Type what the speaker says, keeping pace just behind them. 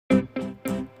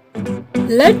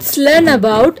Let's learn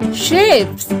about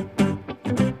shapes.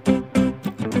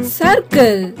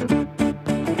 Circle,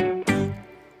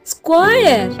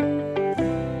 square,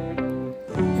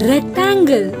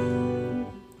 rectangle,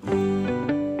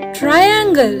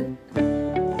 triangle,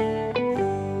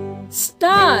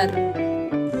 star,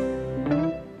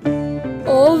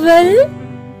 oval,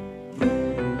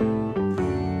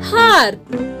 heart,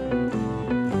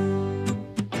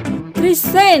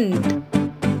 crescent,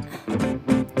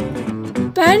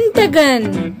 pentagon,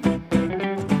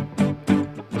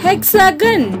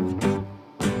 hexagon,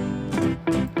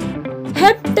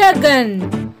 heptagon,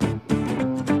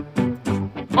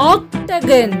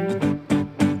 octagon,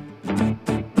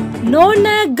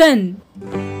 nonagon,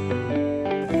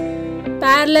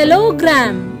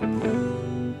 parallelogram,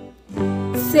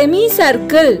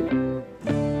 semicircle,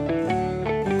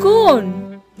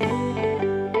 cone,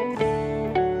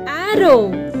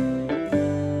 arrow,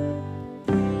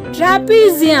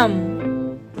 trapezium,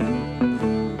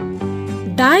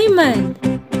 diamond.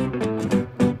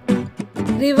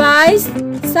 Revise.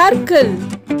 Circle,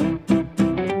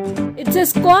 it's a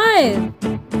square.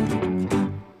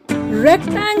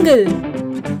 Rectangle,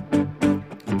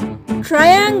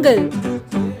 triangle,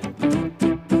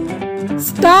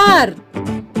 star,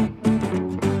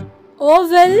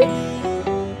 oval,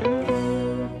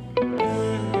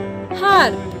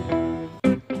 heart,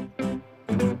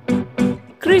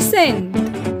 crescent,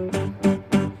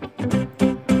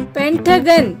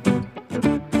 pentagon,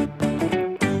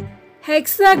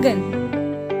 hexagon,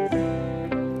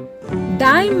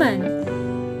 diamond,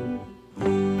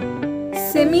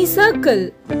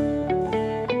 semicircle,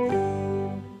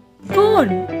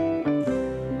 cone,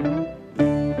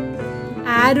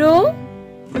 arrow,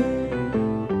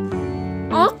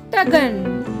 octagon,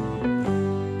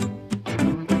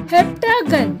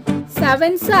 heptagon,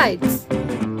 7 sides,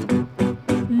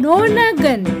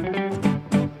 nonagon,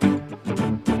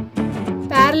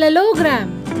 parallelogram,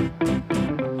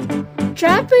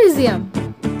 trapezium.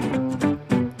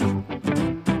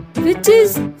 Which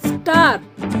is star?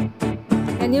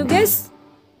 Can you guess?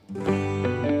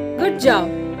 Good job.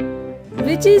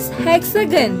 Which is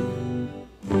hexagon?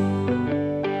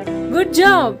 Good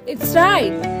job, it's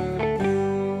right.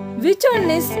 Which one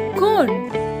is cone?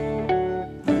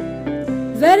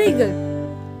 Very good.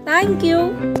 Thank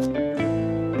you.